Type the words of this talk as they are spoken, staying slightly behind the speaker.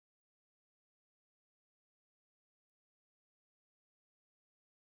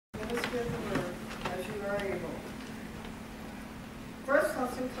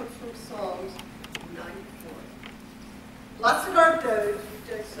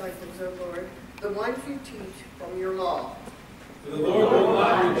O Lord, the ones you teach from your law. For the Lord will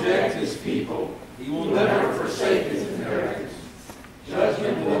not reject his people. He will never forsake his inheritance.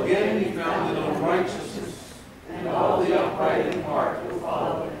 Judgment will again be founded on righteousness, and all the upright in heart will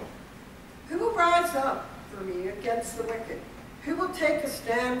follow it. Who will rise up for me against the wicked? Who will take a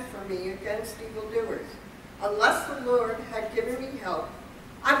stand for me against evildoers? Unless the Lord had given me help,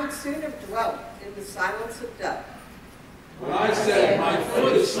 I would soon have dwelt in the silence of death. When I said, my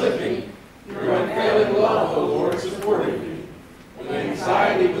foot is slipping, your unfailing love, O Lord, supported me. When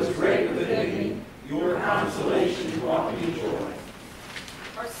anxiety was great within me, your consolation brought me joy.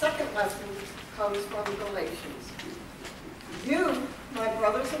 Our second lesson comes from Galatians. You, my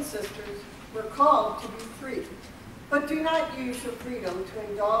brothers and sisters, were called to be free, but do not use your freedom to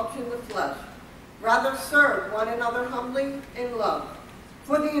indulge in the flesh. Rather serve one another humbly in love.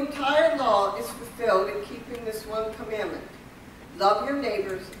 For the entire law is fulfilled in keeping this one commandment. Love your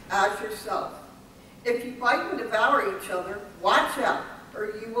neighbors as yourself. If you bite and devour each other, watch out, or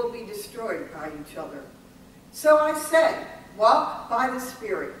you will be destroyed by each other. So I say, walk by the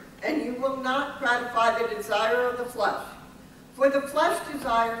Spirit, and you will not gratify the desire of the flesh. For the flesh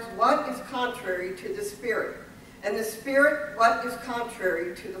desires what is contrary to the Spirit, and the Spirit what is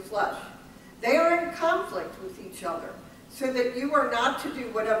contrary to the flesh. They are in conflict with each other, so that you are not to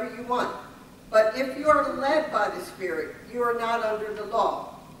do whatever you want. But if you are led by the Spirit, you are not under the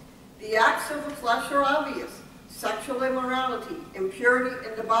law. The acts of the flesh are obvious: sexual immorality, impurity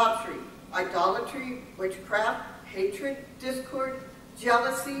and debauchery, idolatry, witchcraft, hatred, discord,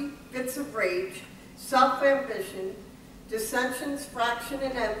 jealousy, fits of rage, self-ambition, dissensions, fraction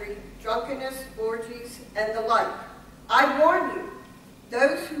and envy, drunkenness, orgies, and the like. I warn you,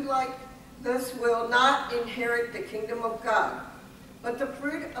 those who like this will not inherit the kingdom of God. But the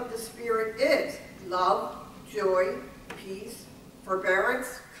fruit of the Spirit is love, joy, peace,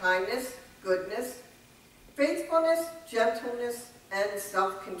 forbearance, kindness, goodness, faithfulness, gentleness, and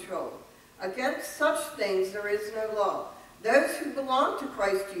self-control. Against such things there is no law. Those who belong to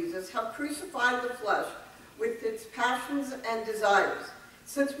Christ Jesus have crucified the flesh with its passions and desires.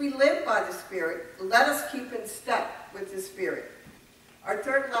 Since we live by the Spirit, let us keep in step with the Spirit. Our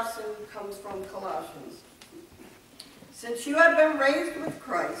third lesson comes from Colossians. Since you have been raised with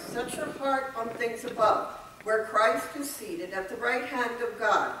Christ, set your heart on things above, where Christ is seated at the right hand of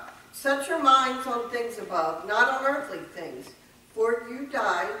God. Set your minds on things above, not on earthly things. For you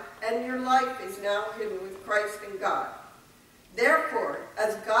died, and your life is now hidden with Christ in God. Therefore,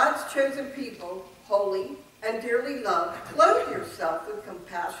 as God's chosen people, holy and dearly loved, clothe yourself with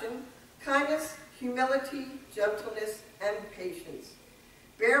compassion, kindness, humility, gentleness, and patience.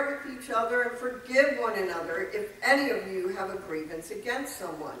 Bear with each other and forgive one another if any of you have a grievance against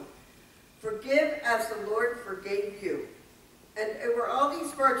someone. Forgive as the Lord forgave you. And over all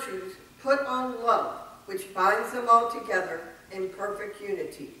these virtues, put on love, which binds them all together in perfect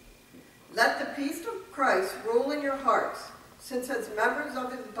unity. Let the peace of Christ rule in your hearts, since as members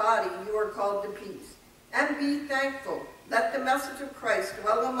of his body you are called to peace. And be thankful. Let the message of Christ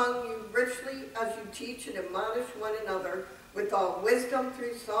dwell among you richly as you teach and admonish one another with all wisdom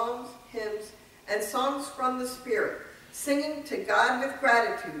through psalms, hymns, and songs from the Spirit, singing to God with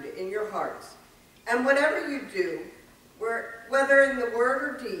gratitude in your hearts. And whatever you do, whether in the word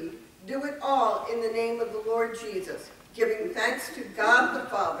or deed, do it all in the name of the Lord Jesus, giving thanks to God the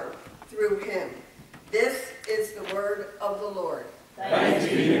Father through him. This is the word of the Lord. Thanks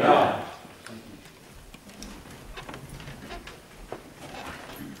be to God.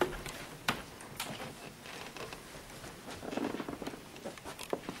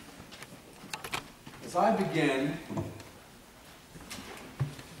 As I begin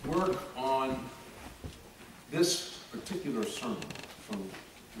work on this particular sermon from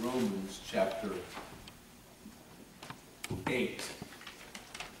Romans chapter 8,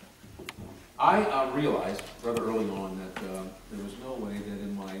 I realized rather early on that there was no way that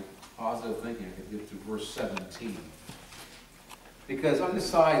in my positive thinking I could get to verse 17. Because I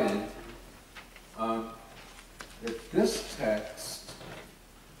decided that this text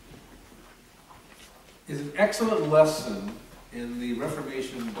is an excellent lesson in the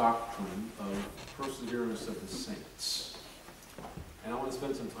Reformation doctrine of perseverance of the saints. And I want to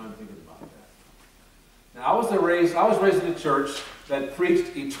spend some time thinking about that. Now, I was raised in a church that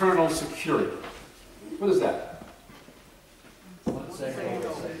preached eternal security. What is that? Once saved,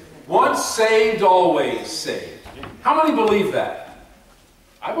 always saved. Once saved, always saved. How many believe that?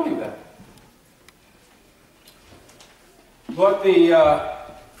 I believe that. But the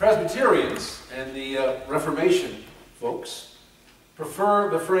Presbyterians and the Reformation folks prefer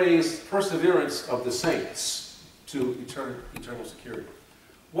the phrase perseverance of the saints to eternal security.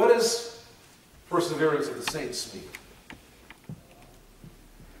 What does perseverance of the saints mean?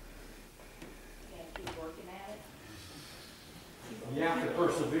 Keep working at it. You have to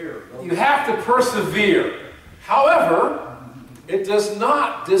persevere. You have to persevere. However, it does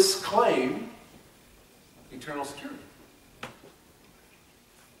not disclaim eternal security.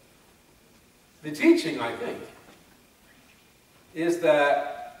 The teaching, I think, is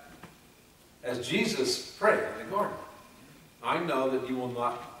that as Jesus prayed in the garden, I know that you will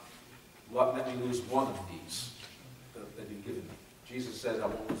not let me lose one of these that you've given me. Jesus said, I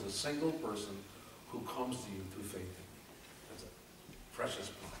won't lose a single person who comes to you through faith in me. That's a precious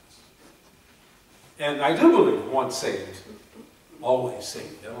promise. And I do believe once saved, always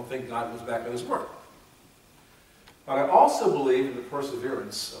saved. I don't think God was back on his word. But I also believe in the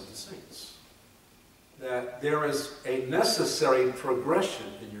perseverance of the saints. That there is a necessary progression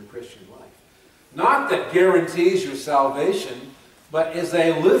in your Christian life. Not that guarantees your salvation, but is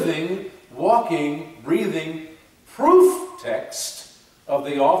a living, walking, breathing proof text of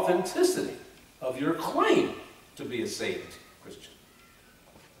the authenticity of your claim to be a saved Christian.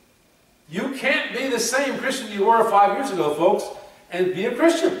 You can't be the same Christian you were 5 years ago, folks, and be a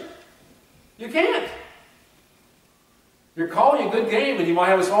Christian. You can't. You're calling a good game and you might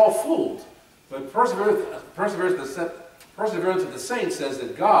have us all fooled. But perseverance of the saints says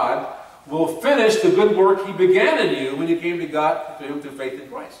that God will finish the good work he began in you when you came to God to him through faith in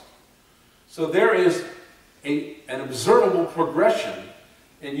Christ. So there is an observable progression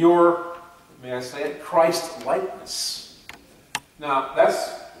in your, may I say it, Christ-likeness. Now,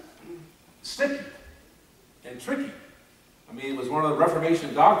 that's sticky and tricky. I mean, it was one of the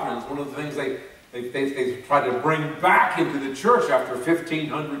Reformation doctrines, one of the things they tried to bring back into the church after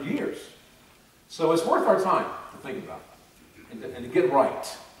 1,500 years. So it's worth our time to think about and to get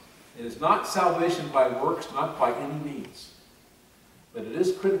right. It is not salvation by works, not by any means. But it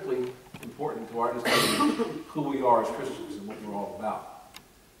is critically important to our understanding of who we are as Christians and what we're all about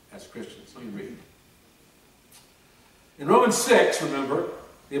as Christians. Let me read. In Romans 6, remember,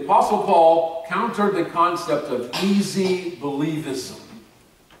 the Apostle Paul countered the concept of easy believism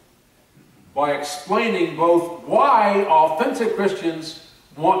by explaining both why authentic Christians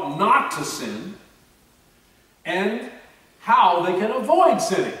want not to sin and how they can avoid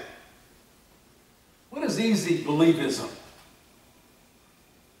sinning. What is easy believism?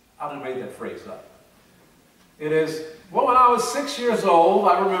 I done made that phrase up. It is, well, when I was 6 years old,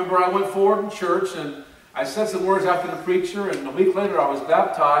 I remember I went forward in church and I said some words after the preacher, and a week later I was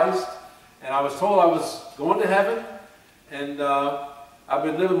baptized, and I was told I was going to heaven, and I've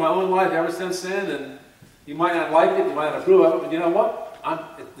been living my own life ever since then, and you might not like it, you might not approve of it, but you know what?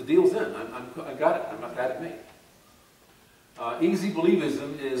 The deal's in. I got it. I'm not mad at me. Easy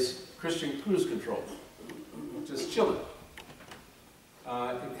believism is Christian cruise control. Just chilling.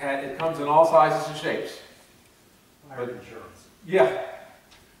 It comes in all sizes and shapes. Fire insurance. Yeah,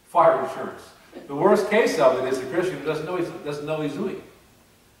 fire insurance. The worst case of it is the Christian who doesn't know he's doing it.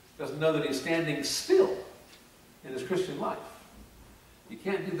 Doesn't know that he's standing still in his Christian life. You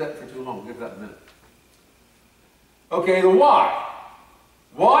can't do that for too long. We'll get to that in a minute. Okay, the why.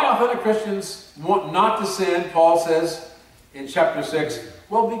 Why authentic Christians want not to sin, Paul says in chapter 6.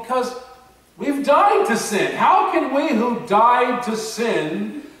 Well, because we've died to sin. How can we who died to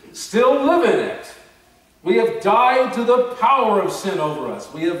sin still live in it? We have died to the power of sin over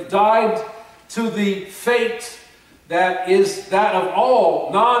us. We have died to the fate that is that of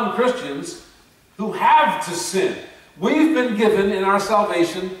all non-Christians who have to sin. We've been given in our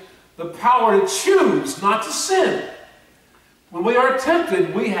salvation the power to choose not to sin. When we are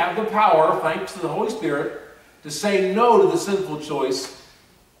tempted, we have the power, thanks to the Holy Spirit, to say no to the sinful choice,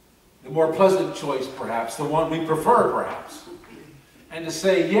 the more pleasant choice perhaps, the one we prefer perhaps, and to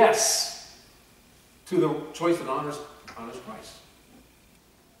say yes to the choice that honors Christ.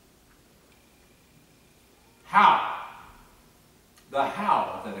 How? The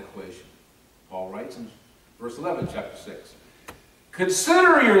how of that equation. Paul writes in verse 11, chapter 6.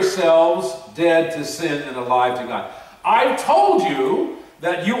 Consider yourselves dead to sin and alive to God. I've told you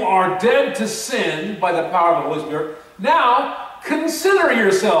that you are dead to sin by the power of the Holy Spirit. Now, consider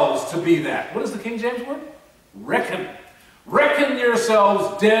yourselves to be that. What is the King James word? Reckon. Reckon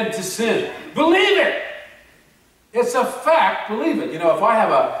yourselves dead to sin. Believe it. It's a fact. Believe it. You know, if I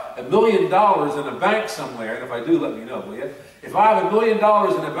have $1 million in a bank somewhere, and if I do, let me know, will you? If I have $1 million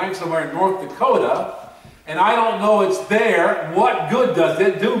in a bank somewhere in North Dakota, and I don't know it's there, what good does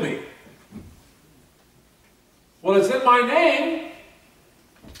it do me? Well, it's in my name.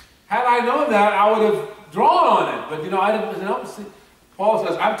 Had I known that, I would have drawn on it. But, you know, I didn't know. Paul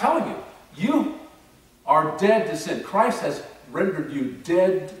says, I'm telling you, you are dead to sin. Christ has rendered you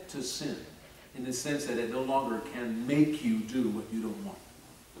dead to sin, in the sense that it no longer can make you do what you don't want.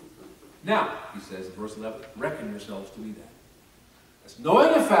 Now, he says in verse 11, reckon yourselves to be that. That's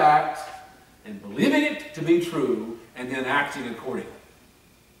knowing a fact and believing it to be true and then acting accordingly.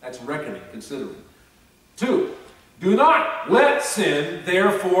 That's reckoning, considering. 2, do not let sin,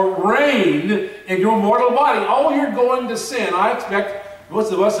 therefore, reign in your mortal body. Oh, you're going to sin. I expect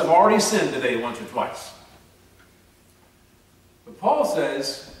most of us have already sinned today once or twice. But Paul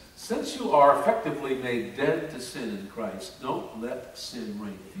says, since you are effectively made dead to sin in Christ, don't let sin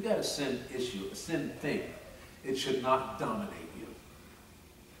reign. If you got a sin issue, a sin thing, it should not dominate you.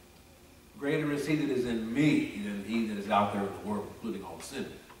 Greater is he that is in me than he that is out there in the world, including all sin.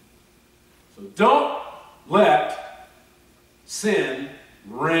 So don't let sin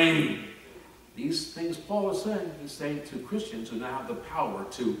reign. These things Paul is saying, he's saying to Christians who now have the power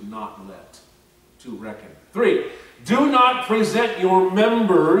to not let, to reckon. 3, do not present your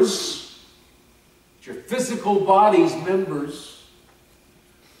members, your physical body's members,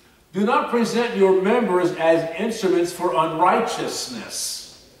 do not present your members as instruments for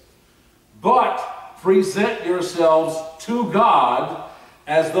unrighteousness, but present yourselves to God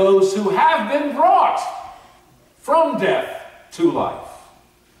as those who have been brought from death to life,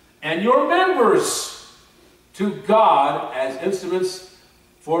 and your members to God as instruments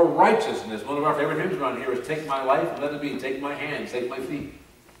for righteousness. One of our favorite hymns around here is take my life and let it be. Take my hands, take my feet.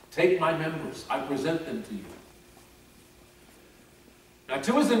 Take my members. I present them to you. Now,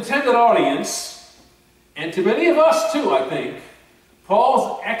 to his intended audience, and to many of us too, I think,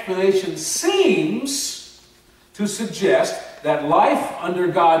 Paul's explanation seems to suggest that life under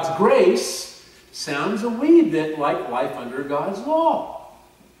God's grace sounds a wee bit like life under God's law.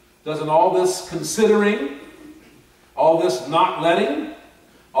 Doesn't all this considering, all this not letting,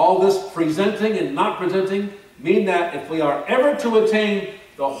 all this presenting and not presenting mean that if we are ever to attain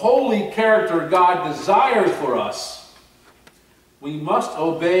the holy character God desires for us, we must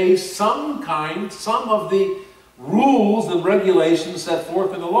obey some of the rules and regulations set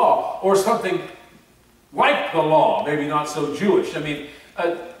forth in the law, or something like the law, maybe not so Jewish. I mean,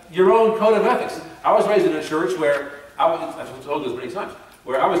 your own code of ethics. I was raised in a church where, I've told this many times,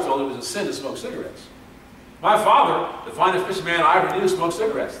 where I was told it was a sin to smoke cigarettes. My father, the finest fisherman I ever knew, smoked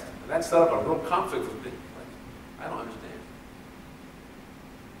cigarettes. And that set up a real conflict with me. I don't understand.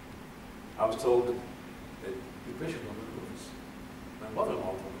 I was told that the Christian woman was, my mother-in-law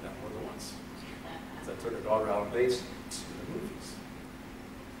told me that more than once. So I took her daughter out on dates to the movies.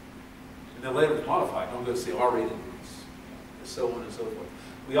 And then later it was modified. Don't go see R-rated movies. And so on and so forth.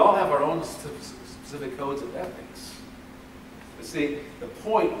 We all have our own specific codes of ethics. But see, the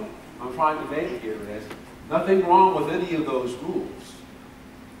point I'm trying to make here is nothing wrong with any of those rules.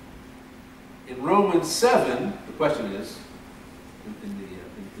 In Romans 7, the question is, in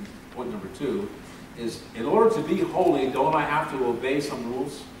point number 2, is in order to be holy, don't I have to obey some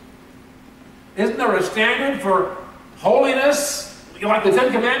rules? Isn't there a standard for holiness, like the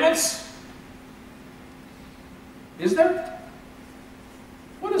 10 Commandments? Is there?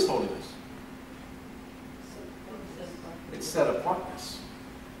 What is holiness? It's set apartness.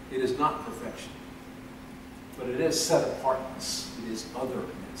 It is not perfection. But it is set apartness. It is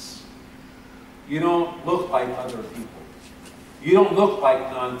otherness. You don't look like other people. You don't look like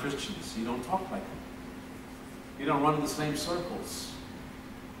non-Christians. You don't talk like them. You don't run in the same circles.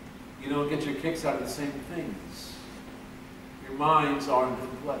 You don't get your kicks out of the same things. Your minds are in a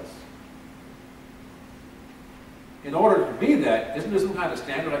different place. In order to be that, isn't there some kind of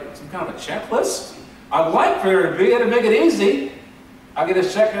standard, like some kind of a checklist? I'd like for there to be, to make it easy. I get to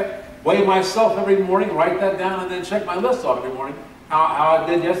check it, weigh myself every morning, write that down, and then check my list off every morning. How I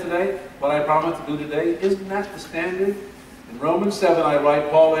did yesterday, what I promised to do today. Isn't that the standard? In Romans 7, I write,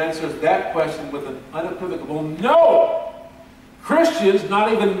 Paul answers that question with an unequivocal no. Christians,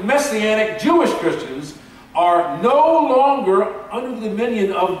 not even Messianic Jewish Christians, are no longer under the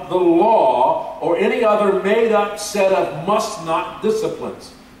dominion of the law or any other made-up set of must-not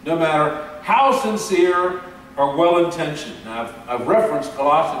disciplines, no matter how sincere or well-intentioned. Now, I've referenced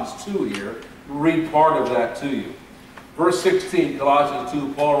Colossians 2 here. Read part of that to you. Verse 16, Colossians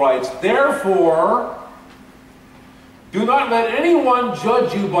 2, Paul writes, therefore, do not let anyone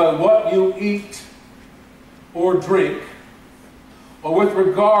judge you by what you eat or drink, or with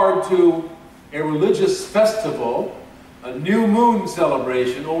regard to a religious festival, a new moon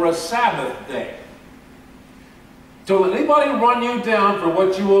celebration, or a Sabbath day. Don't let anybody run you down for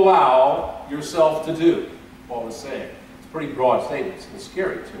what you allow yourself to do, Paul is saying. It's a pretty broad statement. It's a little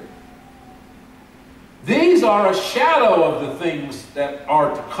scary too. These are a shadow of the things that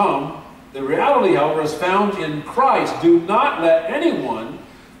are to come, The reality, however, is found in Christ. Do not let anyone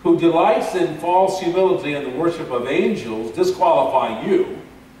who delights in false humility and the worship of angels disqualify you.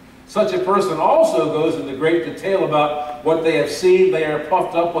 Such a person also goes into great detail about what they have seen. They are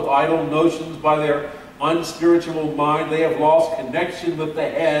puffed up with idle notions by their unspiritual mind. They have lost connection with the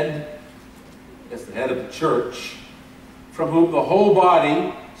head. That's the head of the church, from whom the whole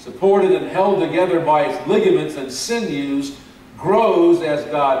body, supported and held together by its ligaments and sinews, grows as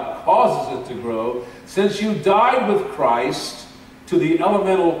God causes it to grow. Since you died with Christ to the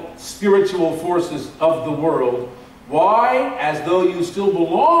elemental spiritual forces of the world, why, as though you still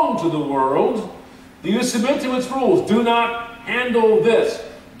belong to the world, do you submit to its rules? Do not handle this.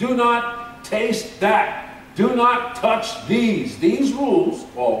 Do not taste that. Do not touch these. These rules,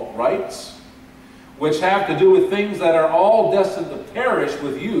 Paul writes, which have to do with things that are all destined to perish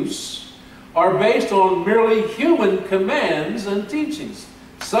with use, are based on merely human commands and teachings.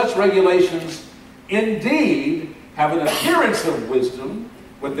 Such regulations indeed have an appearance of wisdom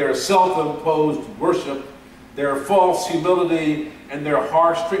with their self-imposed worship, their false humility, and their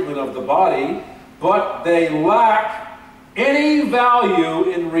harsh treatment of the body, but they lack any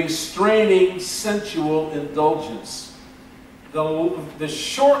value in restraining sensual indulgence. The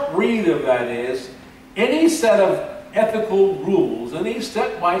short read of that is, any set of ethical rules, any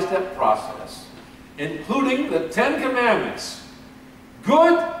step-by-step process, including the Ten Commandments,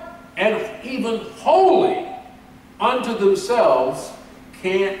 good and even holy unto themselves,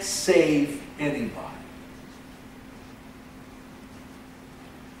 can't save anybody.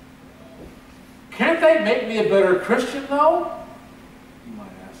 Can't they make me a better Christian, though? You might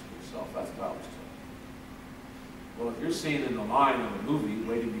ask yourself. That's what I was told. Well, if you're seen in the line of a movie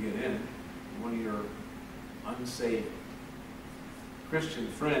waiting to get in, one of your unsaved Christian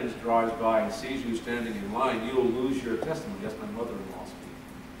friends drives by and sees you standing in line, you'll lose your testimony. That's my mother-in-law speaking.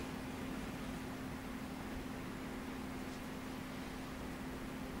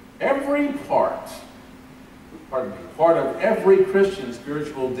 Every part of every Christian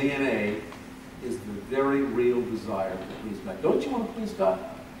spiritual DNA is the very real desire to please God. Don't you want to please God?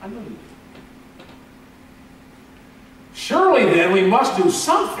 I know you do. Surely then we must do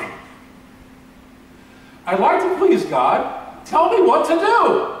something. I'd like to please God. Tell me what to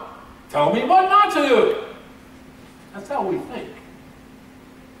do. Tell me what not to do. That's how we think.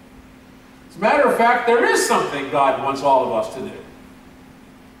 As a matter of fact, there is something God wants all of us to do.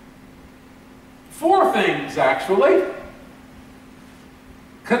 4 things, actually.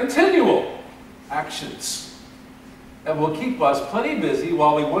 Continual actions that will keep us plenty busy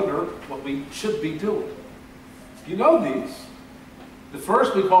while we wonder what we should be doing. You know these. The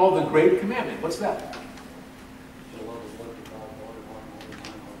first we call the Great Commandment. What's that?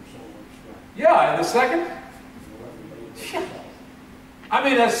 Yeah, and the second? Yeah. I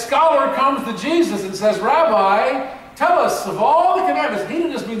mean, a scholar comes to Jesus and says, Rabbi, tell us of all the commandments. He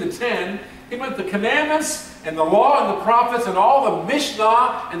didn't just mean the 10. He meant the commandments and the law and the prophets and all the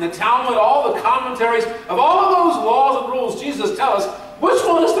Mishnah and the Talmud, all the commentaries. Of all of those laws and rules, Jesus, tell us, which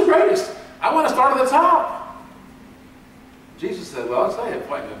one is the greatest? I want to start at the top. Jesus said, well, I'll tell you,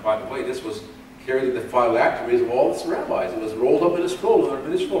 by the way, this was carried in the phylacteries of all the rabbis. It was rolled up in a scroll,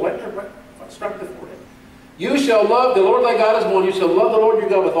 right there, struck the forehead. You shall love the Lord thy God is one. You shall love the Lord your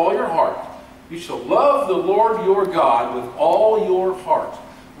God with all your heart. You shall love the Lord your God with all your heart,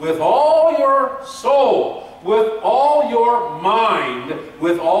 with all your soul, with all your mind,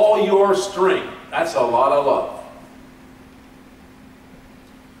 with all your strength. That's a lot of love.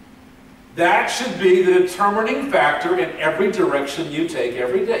 That should be the determining factor in every direction you take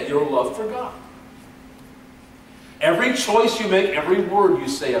every day, your love for God. Every choice you make, every word you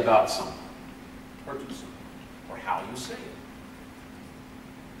say about something, or do something, or how you say it.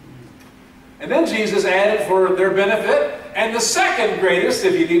 And then Jesus added for their benefit, and the second greatest,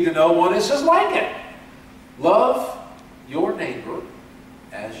 if you need to know one, is just like it. Love your neighbor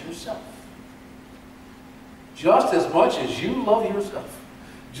as yourself. Just as much as you love yourself.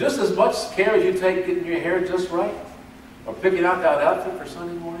 Just as much care as you take getting your hair just right, or picking out that outfit for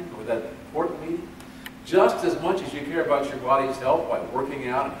Sunday morning, or that important meeting. Just as much as you care about your body's health by working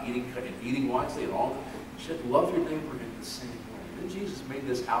out and eating wisely and all that, you should love your neighbor in the same way. And then Jesus made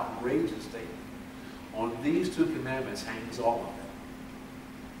this outrageous statement. On these 2 commandments hangs all of it.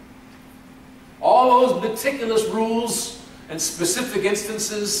 All those meticulous rules and specific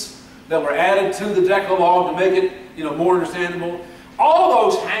instances that were added to the Decalogue to make it, more understandable, all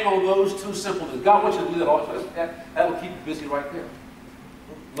those hang on those 2 simple things. God wants you to do that all the time. That'll keep you busy right there.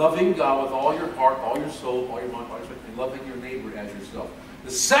 Loving God with all your heart, all your soul, all your mind, all your strength, and loving your neighbor as yourself.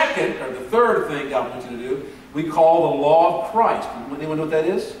 The second, or the third thing God wants you to do, we call the law of Christ. Anyone know what that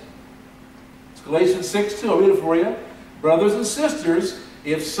is? It's Galatians 6:2. I'll read it for you. Brothers and sisters,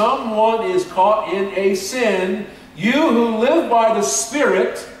 if someone is caught in a sin, you who live by the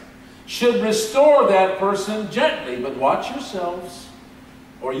Spirit should restore that person gently. But watch yourselves,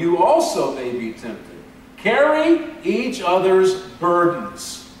 or you also may be tempted. Carry each other's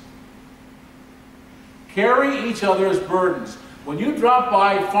burdens. Carry each other's burdens. When you drop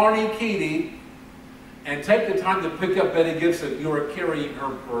by Farney Keaty and take the time to pick up Betty Gibson, you are carrying her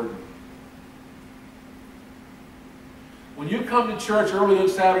burden. When you come to church early on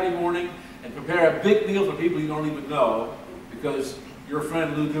Saturday morning and prepare a big meal for people you don't even know because your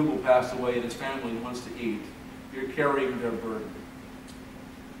friend Lou Dougal passed away and his family wants to eat, you're carrying their burden.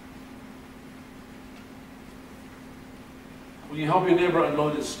 When you help your neighbor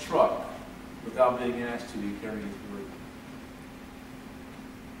unload his truck without being asked to, you carry his burden.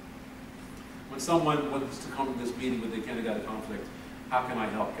 When someone wants to come to this meeting but they kind of got a conflict, how can I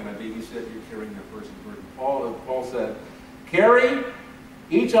help? Can I babysit? You're carrying that person's burden. Paul said, carry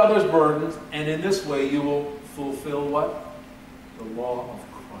each other's burdens, and in this way you will fulfill what? The law of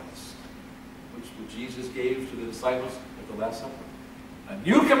Christ, which Jesus gave to the disciples at the Last Supper. A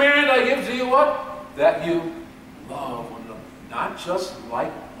new command I give to you, what? That you love one another. Not just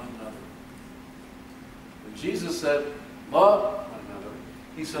like one another. When Jesus said, love one another,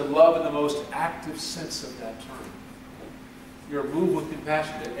 he said love in the most active sense of that term. You're moved with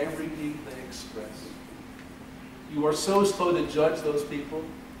compassion at every need they express. You are so slow to judge those people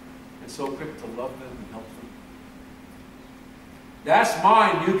and so quick to love them and help them. That's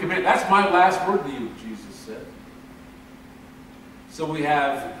my new command. That's my last word to you, Jesus said. So we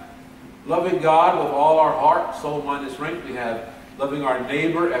have loving God with all our heart, soul, mind, and strength. We have loving our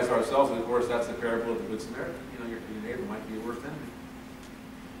neighbor as ourselves. And of course, that's the parable of the Good Samaritan. You know, your neighbor might be your worst enemy.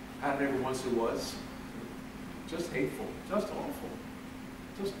 I had a neighbor once who was just hateful, just awful,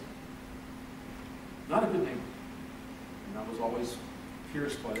 just not a good neighbor. And I was always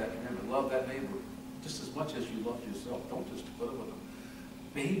pierced by that commandment. Love that neighbor just as much as you love yourself. Don't just put up with them.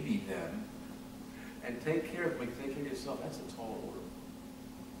 Baby them and take care of them. Take care of yourself. That's a tall order.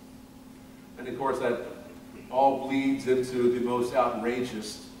 And of course, that all bleeds into the most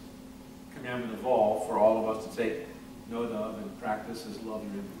outrageous commandment of all for all of us to take note of and practice is love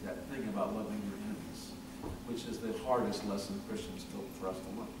your enemies. That thing about loving your enemies, which is the hardest lesson Christians still for us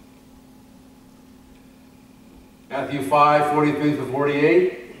to learn. Matthew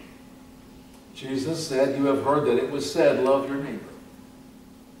 5:43-48, Jesus said, you have heard that it was said, love your neighbor.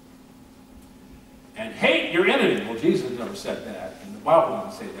 And hate your enemy. Well, Jesus never said that, and the Bible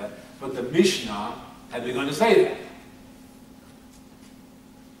didn't say that, but the Mishnah had begun to say that.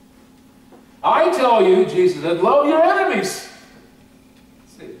 I tell you, Jesus said, love your enemies.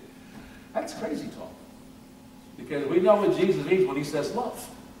 See, that's crazy talk. Because we know what Jesus means when he says love.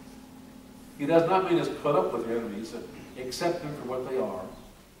 He does not mean just put up with your enemies, accept them for what they are.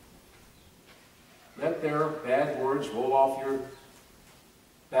 Let their bad words roll off your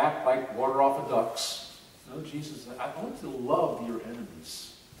back like water off a duck's. No, Jesus said, I want to love your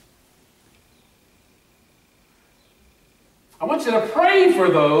enemies. I want you to pray for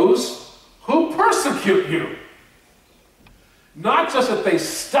those who persecute you. Not just that they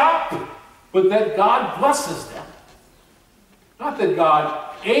stop, but that God blesses them. Not that God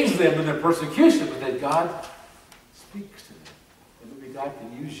aids them in their persecution, but that God speaks to them. And maybe God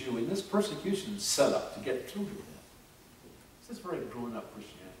can use you in this persecution setup to get through to them. This is very grown-up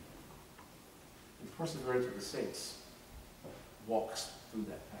Christianity. And perseverance of the saints walks through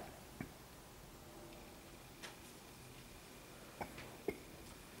that path.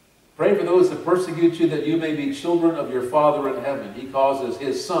 Pray for those that persecute you, that you may be children of your Father in heaven. He causes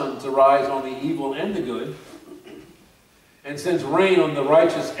his sun to rise on the evil and the good, and sends rain on the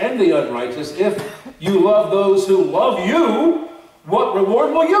righteous and the unrighteous. If you love those who love you, what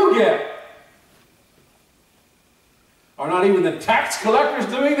reward will you get? Are not even the tax collectors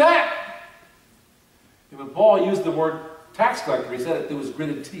doing that? And when Paul used the word tax collector, he said it was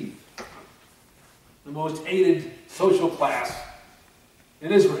gritted teeth. The most hated social class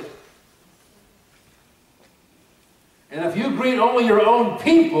in Israel. And if you greet only your own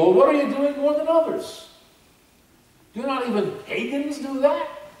people, what are you doing more than others? Do not even pagans do that?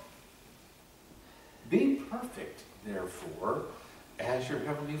 Be perfect, therefore, as your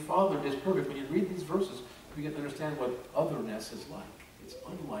heavenly Father is perfect. When you read these verses, you get to understand what otherness is like. It's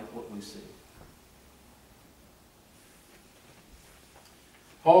unlike what we see.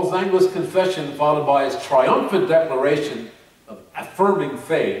 Paul's thankless confession, followed by his triumphant declaration of affirming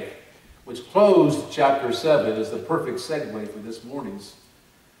faith, which closed chapter 7, is the perfect segue for this morning's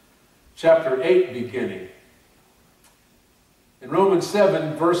chapter 8 beginning. In Romans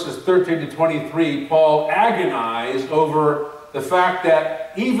 7, verses 13 to 23, Paul agonized over the fact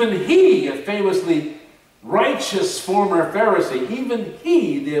that even he, a famously righteous former Pharisee, even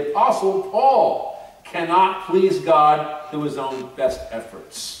he, the Apostle Paul, cannot please God through his own best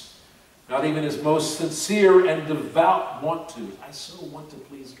efforts. Not even his most sincere and devout want to. I so want to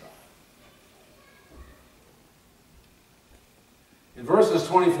please God. In verses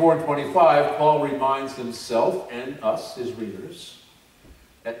 24 and 25, Paul reminds himself and us, his readers,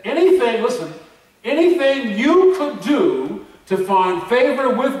 that anything, listen, anything you could do to find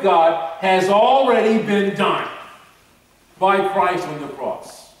favor with God has already been done by Christ on the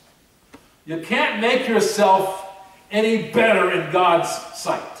cross. You can't make yourself any better in God's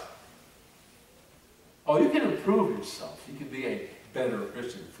sight. Oh, you can improve yourself. You can be a better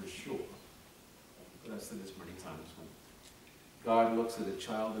Christian for sure. But I've said this many times. When God looks at a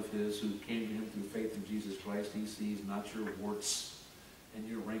child of his who came to him through faith in Jesus Christ, he sees not your warts and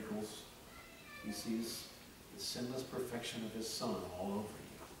your wrinkles. He sees the sinless perfection of his Son all over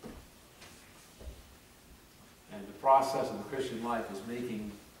you. And the process of the Christian life is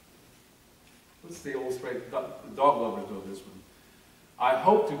making, what's the old phrase? The dog lovers know this one. I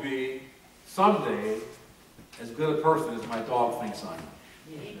hope to be someday as good a person as my dog thinks I am.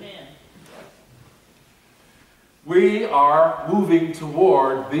 Amen. We are moving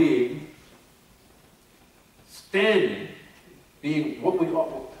toward being, standing, being what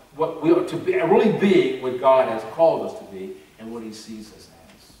we are to be, really being what God has called us to be and what he sees us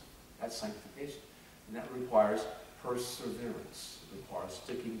as. That's sanctification. And that requires perseverance. It requires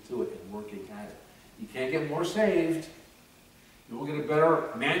sticking to it and working at it. You can't get more saved. You won't get a better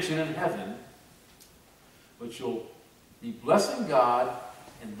mansion in heaven. But you'll be blessing God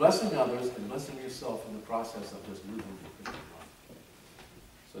and blessing others and blessing yourself in the process of just moving the Christian life.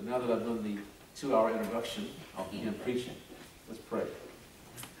 So now that I've done the 2-hour introduction, I'll begin preaching. Let's pray.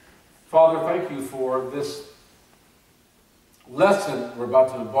 Father, thank you for this lesson we're about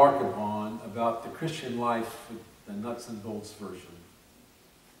to embark upon about the Christian life, the nuts and bolts version.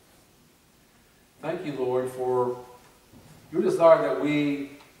 Thank you, Lord, for your desire that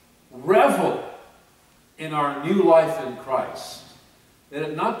we revel in our new life in Christ. That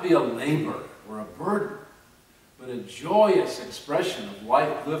it not be a labor or a burden, but a joyous expression of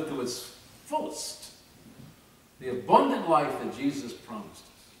life lived to its fullest. The abundant life that Jesus promised us.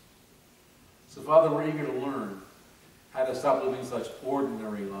 So, Father, we're eager to learn how to stop living such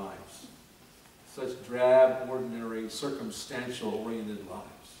ordinary lives, such drab, ordinary, circumstantial-oriented lives.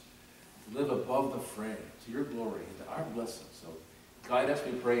 To live above the fray, to your glory, and to our blessing. So, guide us,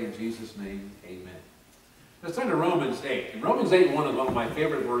 we pray, in Jesus' name, amen. Let's turn to Romans 8. And Romans 8:1 is one of my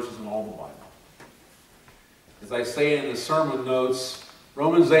favorite verses in all the Bible. As I say in the sermon notes,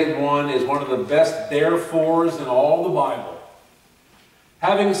 Romans 8:1 is one of the best therefores in all the Bible.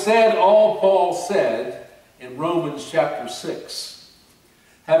 Having said all Paul said in Romans chapter 6,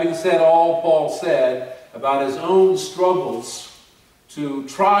 having said all Paul said about his own struggles to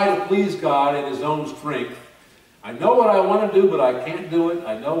try to please God in his own strength, I know what I want to do, but I can't do it.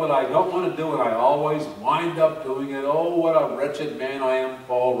 I know what I don't want to do, and I always wind up doing it. Oh, what a wretched man I am,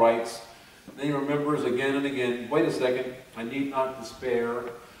 Paul writes. Then he remembers again and again, wait a second, I need not despair.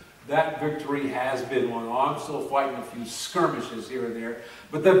 That victory has been won. Oh, I'm still fighting a few skirmishes here and there,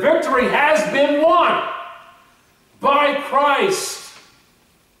 but the victory has been won by Christ.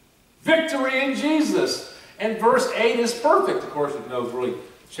 Victory in Jesus. And verse 8 is perfect. Of course, it knows really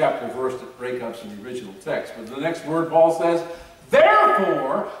chapter verse breakups in the original text. But the next word, Paul says,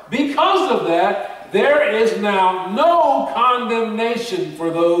 therefore, because of that, there is now no condemnation for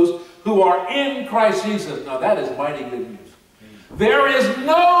those who are in Christ Jesus. Now that is mighty good news. There is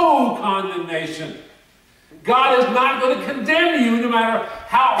no condemnation. God is not going to condemn you no matter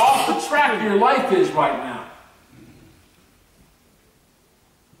how off the track your life is right now.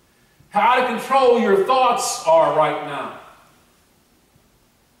 How out of control your thoughts are right now.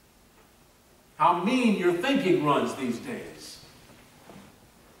 How mean your thinking runs these days.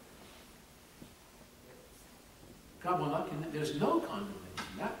 God will not condemn. There's no condemnation.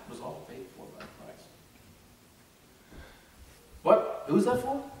 That was all paid for by Christ. What? Who's that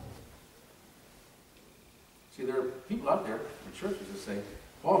for? See, there are people out there in churches that say,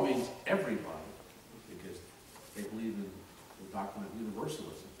 Paul means everybody, because they believe in the doctrine of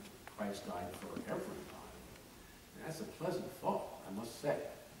universalism. Christ died for everybody. And that's a pleasant thought, I must say.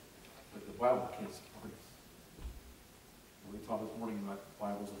 But the Bible can't support it. And we talked this morning about the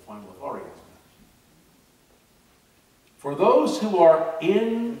Bible's the final authority. For those who are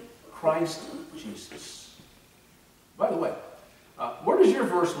in Christ Jesus. By the way, where does your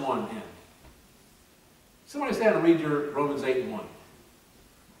verse 1 end? Somebody stand and read your Romans 8:1.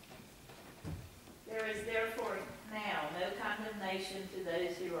 There is therefore now no condemnation to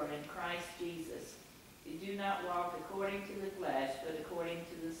those who are in Christ Jesus, who do not walk according to the flesh, but according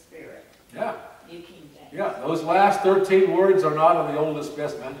to the Spirit. Yeah. New King James. Yeah, those last 13 words are not in the oldest,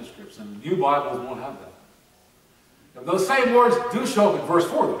 best manuscripts, and new Bibles won't have them. Now, those same words do show up in verse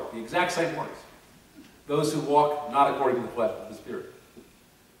 4, though, the exact same words. Those who walk not according to the flesh, but the Spirit.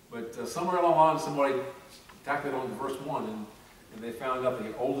 But somewhere along the line, somebody tacked it on to verse 1, and they found out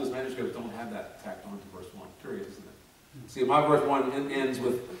the oldest manuscripts don't have that tacked on to verse 1. Curious, isn't it? See, my verse 1 ends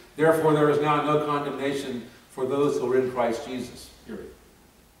with, therefore there is now no condemnation for those who are in Christ Jesus. Period.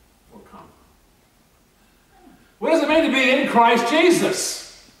 Or comma. What does it mean to be in Christ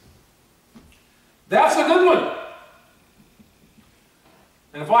Jesus? That's a good one.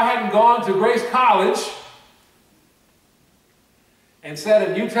 And if I hadn't gone to Grace College and sat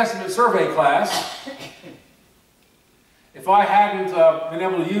in New Testament survey class, if I hadn't been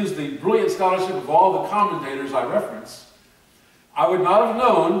able to use the brilliant scholarship of all the commentators I reference, I would not have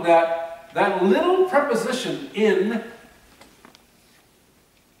known that that little preposition in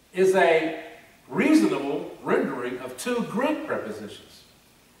is a reasonable rendering of two Greek prepositions.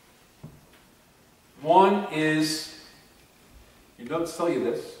 One is, your notes tell you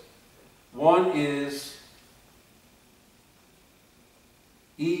this, one is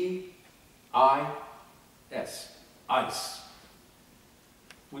E-I-S, ice.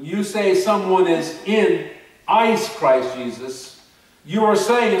 When you say someone is in ice Christ Jesus, you are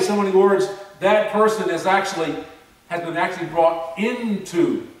saying in so many words, that person has been actually brought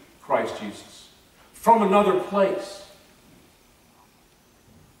into Christ Jesus from another place.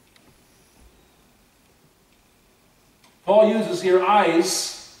 Paul uses here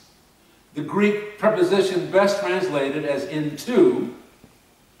ice, the Greek preposition best translated as into,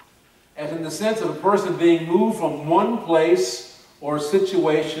 as in the sense of a person being moved from one place or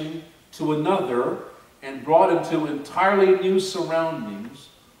situation to another and brought into entirely new surroundings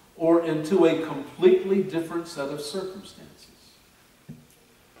or into a completely different set of circumstances.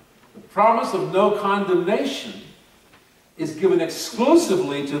 The promise of no condemnation is given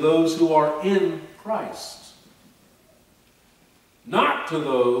exclusively to those who are in Christ, not to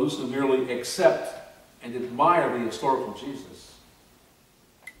those who merely accept and admire the historical Jesus,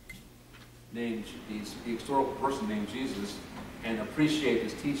 the historical person named Jesus, and appreciate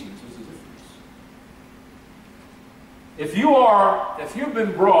his teachings. There's a difference. If you've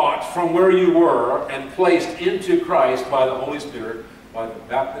been brought from where you were and placed into Christ by the Holy Spirit, by the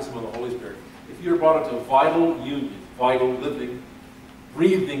baptism of the Holy Spirit, if you're brought into a vital union, vital living,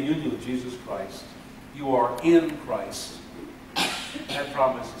 breathing union with Jesus Christ, you are in Christ. That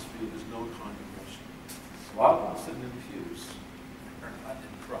promise is for you. There's no condemnation. A lot of them sitting in the pews are not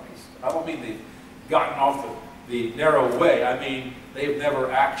in Christ. I don't mean they've gotten off the narrow way. I mean they've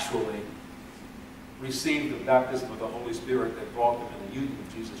never actually received the baptism of the Holy Spirit that brought them in the union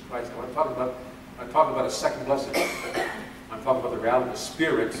with Jesus Christ. I'm talking about a second blessing. I'm talking about the reality of the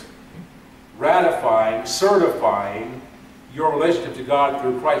Spirit ratifying, certifying your relationship to God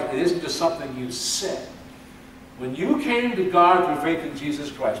through Christ. It isn't just something you said. When you came to God through faith in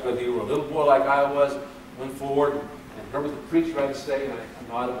Jesus Christ, whether you were a little boy like I was, went forward and heard what the preacher had to say, and I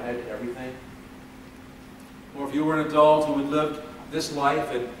nodded my head to everything, or if you were an adult who had lived this life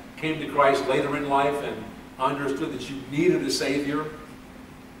and came to Christ later in life and understood that you needed a Savior,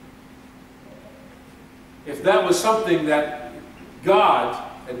 if that was something that God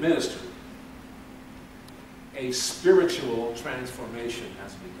administered, a spiritual transformation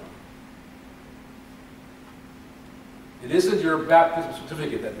has begun. It isn't your baptism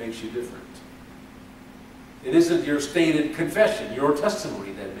certificate that makes you different. It isn't your stated confession, your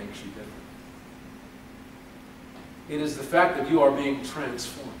testimony that makes you different. It is the fact that you are being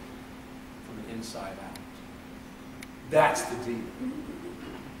transformed from the inside out. That's the deal.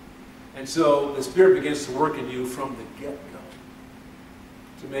 And so the Spirit begins to work in you from the get-go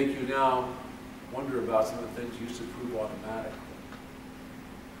to make you now wonder about some of the things you used to prove automatically.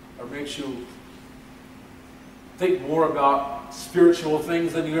 Or makes you think more about spiritual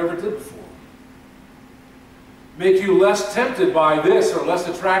things than you ever did before. Make you less tempted by this or less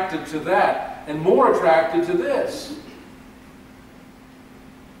attracted to that and more attracted to this.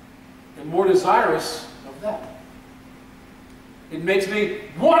 And more desirous of that. It makes me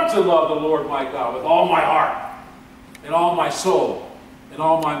want to love the Lord my God with all my heart and all my soul and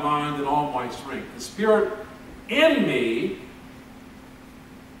all my mind and all my strength. The Spirit in me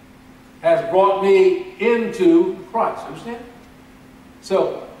has brought me into Christ. Understand?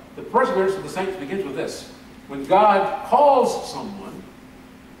 So, the perseverance of the saints begins with this. When God calls someone,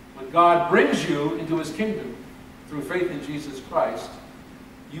 when God brings you into his kingdom through faith in Jesus Christ,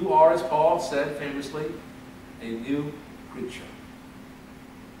 you are, as Paul said famously, a new creature.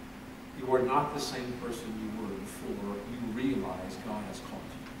 You are not the same person you were before you realize God has called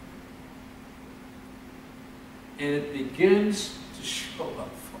you. And it begins to show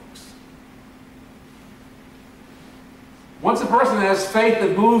up, folks. Once a person has faith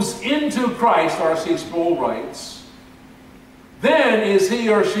that moves into Christ, R.C. Sproul writes, then is he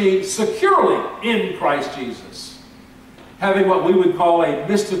or she securely in Christ Jesus, having what we would call a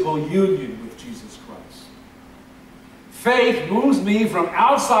mystical union with Jesus Christ. Faith moves me from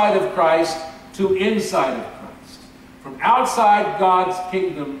outside of Christ to inside of Christ, from outside God's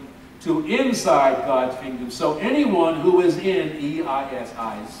kingdom to inside God's kingdom. So anyone who is in,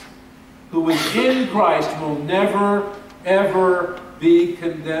 E-I-S-I's, who is in Christ will never, ever be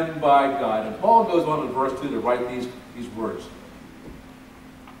condemned by God. And Paul goes on in verse 2 to write these words.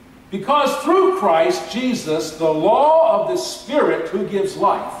 Because through Christ Jesus, the law of the Spirit who gives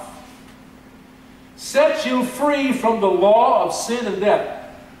life, sets you free from the law of sin and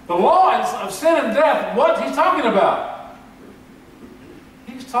death. The law of sin and death, what he's talking about?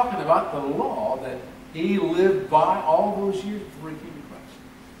 He's talking about the law that he lived by all those years before he came to Christ.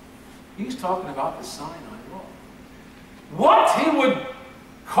 He's talking about the Sinai law. What? He would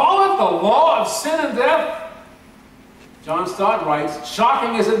call it the law of sin and death? John Stott writes,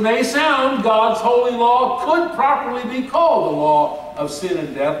 shocking as it may sound, God's holy law could properly be called the law of sin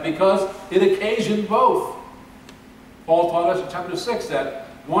and death because it occasioned both. Paul taught us in chapter 6 that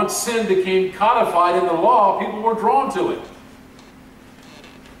once sin became codified in the law, people were drawn to it.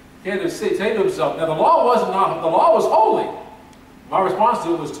 He had to say to himself, now the law was holy. My response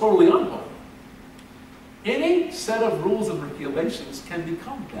to it was totally unholy. Any set of rules and regulations can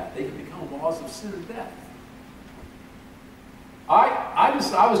become that. They can become laws of sin and death. I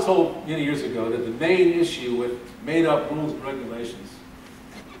was told many years ago that the main issue with made-up rules and regulations,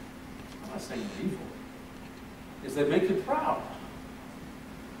 I'm not saying they're evil, is they make you proud.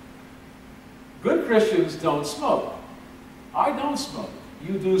 Good Christians don't smoke. I don't smoke.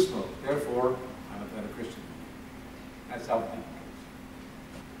 You do smoke. Therefore, I'm a better Christian. That's how people go.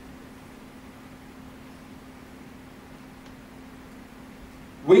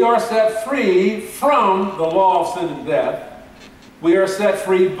 We are set free from the law of sin and death. We are set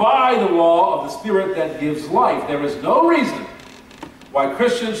free by the law of the Spirit that gives life. There is no reason why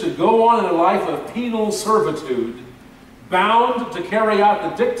Christians should go on in a life of penal servitude, bound to carry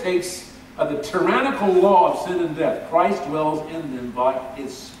out the dictates of the tyrannical law of sin and death. Christ dwells in them by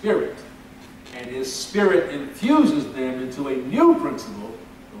his Spirit, and his Spirit infuses them into a new principle,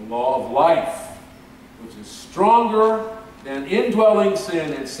 the law of life, which is stronger than indwelling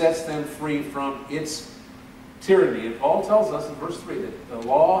sin and sets them free from its tyranny. And Paul tells us in verse 3 that the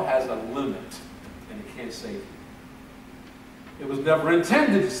law has a limit and it can't save you. It was never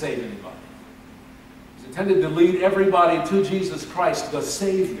intended to save anybody. It was intended to lead everybody to Jesus Christ, the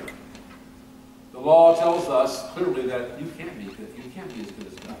Savior. The law tells us clearly that you can't be good. You can't be as good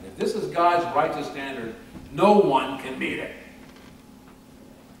as God. If this is God's righteous standard, no one can meet it.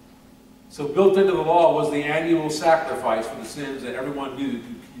 So built into the law was the annual sacrifice for the sins that everyone knew you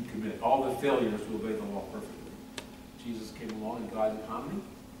commit, all the failures to obey the law perfectly. Jesus came along in God's economy,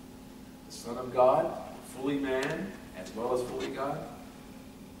 the Son of God, fully man as well as fully God,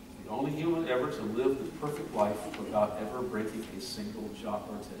 the only human ever to live the perfect life without ever breaking a single jot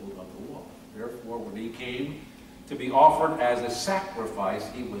or tittle of the law. Therefore, when he came to be offered as a sacrifice,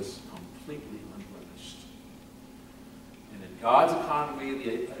 he was completely unblemished. And in God's economy,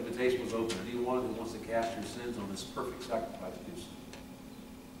 the invitation was open. Anyone who wants to cast your sins on this perfect sacrifice, do so.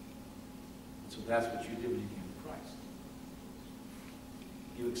 And so that's what you did when you came to Christ.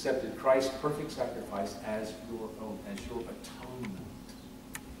 You accepted Christ's perfect sacrifice as your own, as your atonement.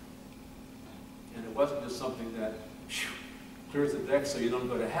 And it wasn't just something that clears the deck so you don't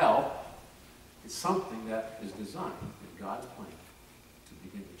go to hell. It's something that is designed in God's plan to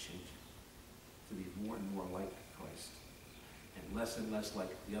begin to change you, to be more and more like Christ, and less like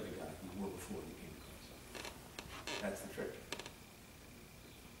the other guy you were before you came to Christ. That's the trick.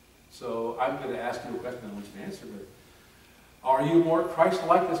 So I'm going to ask you a question I want you to answer, but are you more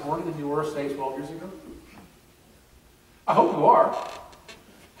Christ-like this morning than you were, say, 12 years ago? I hope you are.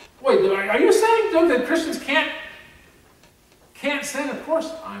 Wait, are you saying, Doug, that Christians can't sin? Of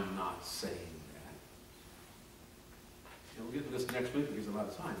course I'm not saying that. And we'll get to this next week because I'm out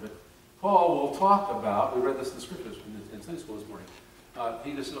of time. But Paul will talk about, we read this in the scriptures in Sunday school this morning,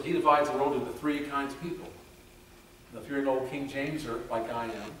 he divides the world into three kinds of people. Now, if you're an old King James, or like I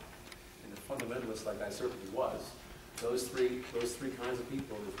am, and a fundamentalist like I certainly was, those three kinds of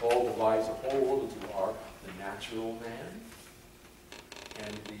people, Paul divides the whole world into are the natural man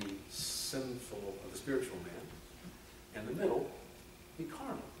and the sinful, or the spiritual man, and the middle, the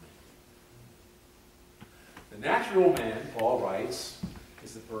carnal man. The natural man, Paul writes,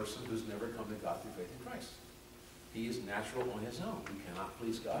 is the person who's never come to God through faith in Christ. He is natural on his own. He cannot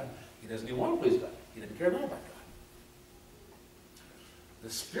please God. He doesn't even want to please God. He doesn't care at all about God. The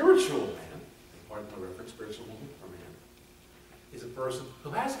spiritual man, pardon my reference, spiritual woman or man, is a person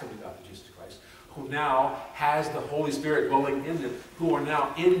who has come to God through Jesus Christ, who now has the Holy Spirit dwelling in them, who are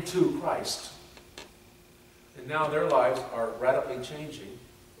now into Christ. And now their lives are radically changing.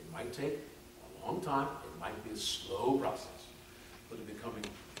 It might take a long time. It might be a slow process. But they're becoming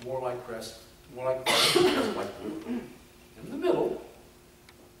more like Christ, more like Christ, less like the Lord. In the middle,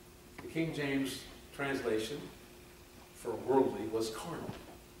 the King James translation for worldly was carnal.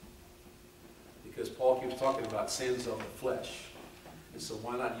 Because Paul keeps talking about sins of the flesh. And so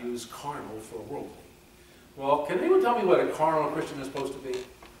why not use carnal for worldly? Well, can anyone tell me what a carnal Christian is supposed to be?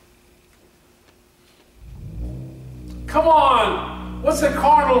 Come on! What's a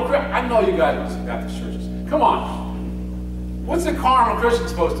carnal Christian? I know you guys in Baptist churches. Come on. What's a carnal Christian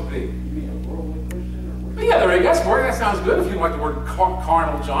supposed to be? You mean a worldly Christian? Or Yeah, there you go. That sounds good. If you don't like the word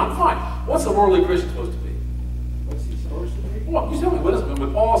carnal, John, fine. What's a worldly Christian supposed to be? what's he supposed to be? Well, you tell me. What is it?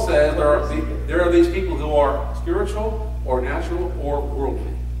 When Paul says there are these people who are spiritual or natural or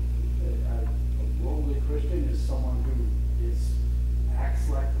worldly. A worldly Christian is someone who acts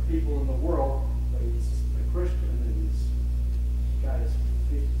like the people in the world, but he's a Christian and he's got his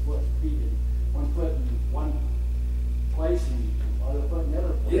feet in one foot in one place and other foot in the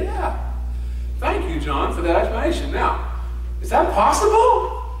other place. Yeah. Thank you, John, for that explanation. Now, is that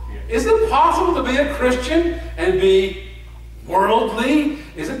possible? Is it possible to be a Christian and be worldly?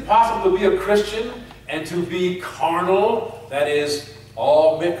 Is it possible to be a Christian and to be carnal? That is,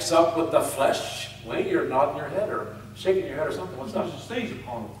 all mixed up with the flesh? Wayne, you're nodding your head or shaking your head or something. What's There's up? no such thing as a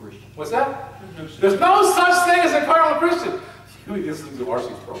carnal Christian. What's that? There's no such thing as a carnal Christian. You listen to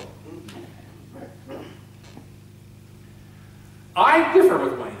R.C.'s program. I differ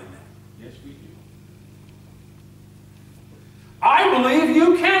with Wayne in that. Yes, we do. I believe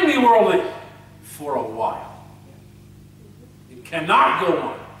you can be worldly for a while. It cannot go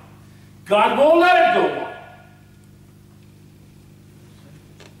on. God won't let it go on.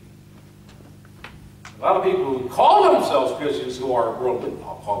 A lot of people who call themselves Christians who are worldly,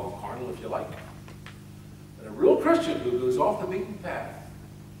 I'll call them carnal if you like. But a real Christian who goes off the beaten path,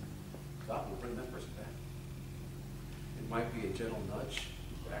 God will bring that person back. It might be a gentle nudge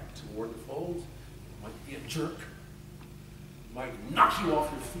back toward the fold. It might be a jerk. It might knock you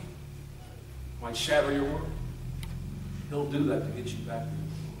off your feet. It might shatter your world. He'll do that to get you back.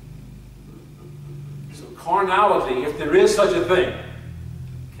 So carnality, if there is such a thing,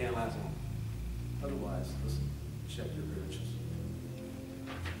 can't last long. Otherwise, listen, check your credentials.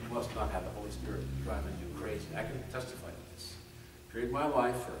 You must not have the Holy Spirit driving you crazy. I can testify to this. Period of my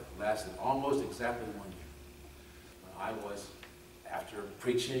life lasted almost exactly 1 year. When I was, after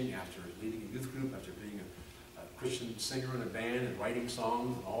preaching, after leading a youth group, after being a Christian singer in a band and writing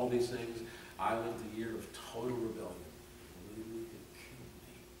songs and all these things, I lived a year of total rebellion.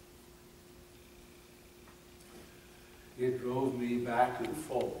 It drove me back to the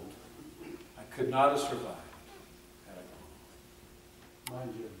fold. I could not have survived had I gone.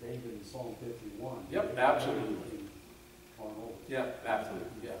 Mind you, David in Psalm 51. Yep, absolutely. Carnal. Yeah, absolutely,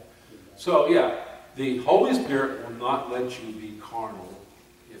 yeah. So, yeah, the Holy Spirit will not let you be carnal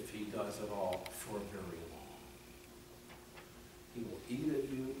if he does it all for very long. He will eat at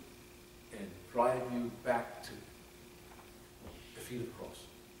you and drive you back to the feet of the cross.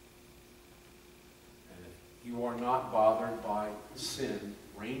 And if you are not bothered by sin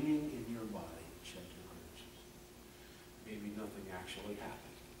reigning in your body, check your credentials. Maybe nothing actually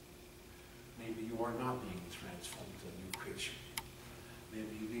happened. Maybe you are not being transformed to a new creature.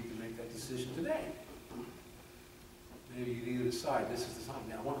 Maybe you need to make that decision today. Maybe you need to decide this is the time.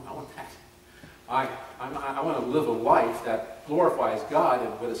 Now, I want that. I want to live a life that glorifies God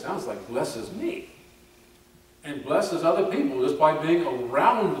and what it sounds like blesses me. And blesses other people just by being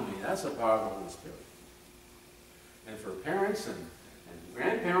around me. That's the power of the Holy Spirit. And for parents and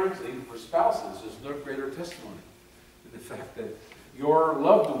grandparents, and even for spouses, there's no greater testimony than the fact that your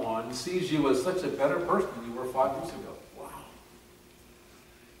loved one sees you as such a better person than you were 5 years ago. Wow.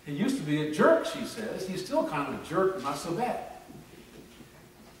 He used to be a jerk, she says. He's still kind of a jerk, but not so bad.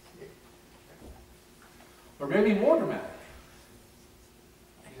 Or maybe more dramatic.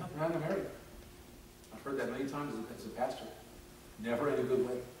 He's not married. I've heard that many times as a pastor. Never in a good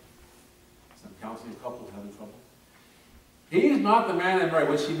way. So I'm counseling a couple having trouble. He's not the man I married.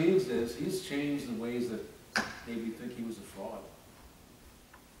 What she means is he's changed in ways that made me think he was a fraud.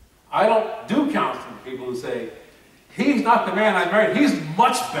 I don't do counseling with people who say, he's not the man I married. He's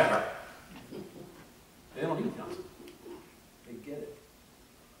much better. They don't need counseling. They get it.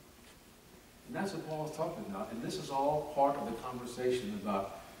 And that's what Paul is talking about. And this is all part of the conversation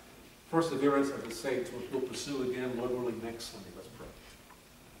about perseverance of the saints, which we'll pursue again, Lord willing, next Sunday. Let's pray.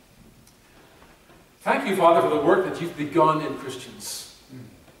 Thank you, Father, for the work that you've begun in Christians.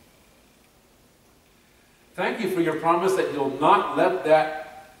 Thank you for your promise that you'll not let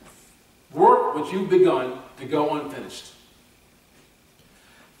that work which you've begun to go unfinished.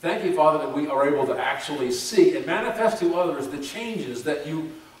 Thank you, Father, that we are able to actually see and manifest to others the changes that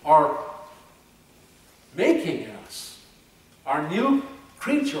you are making in us. Our new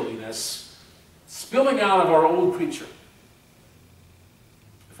creatureliness spilling out of our old creature.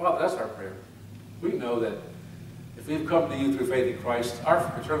 Father, that's our prayer. We know that if we've come to you through faith in Christ,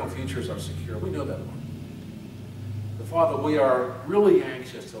 our eternal futures are secure. We know that, Lord. But Father, we are really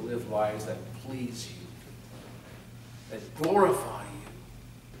anxious to live lives that please you, that glorify you,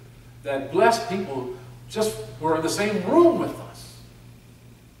 that bless people just who are in the same room with us,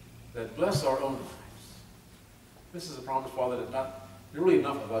 that bless our own lives. This is a promise, Father, that not really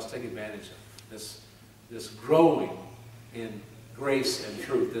enough of us take advantage of this growing in grace and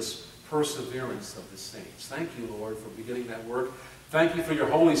truth, this perseverance of the saints. Thank you, Lord, for beginning that work. Thank you for your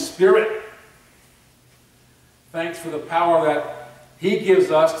Holy Spirit. Thanks for the power that he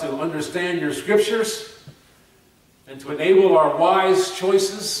gives us to understand your scriptures and to enable our wise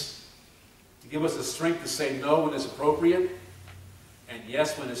choices, to give us the strength to say no when it's appropriate and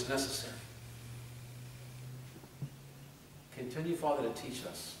yes when it's necessary. Continue, Father, to teach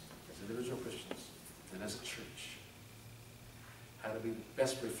us as individual Christians and as a church how to be the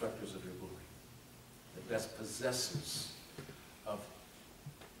best reflectors of your glory, the best possessors of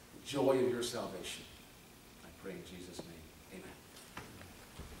the joy of your salvation. I pray in Jesus' name.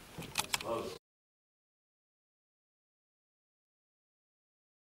 Amen. Let's close.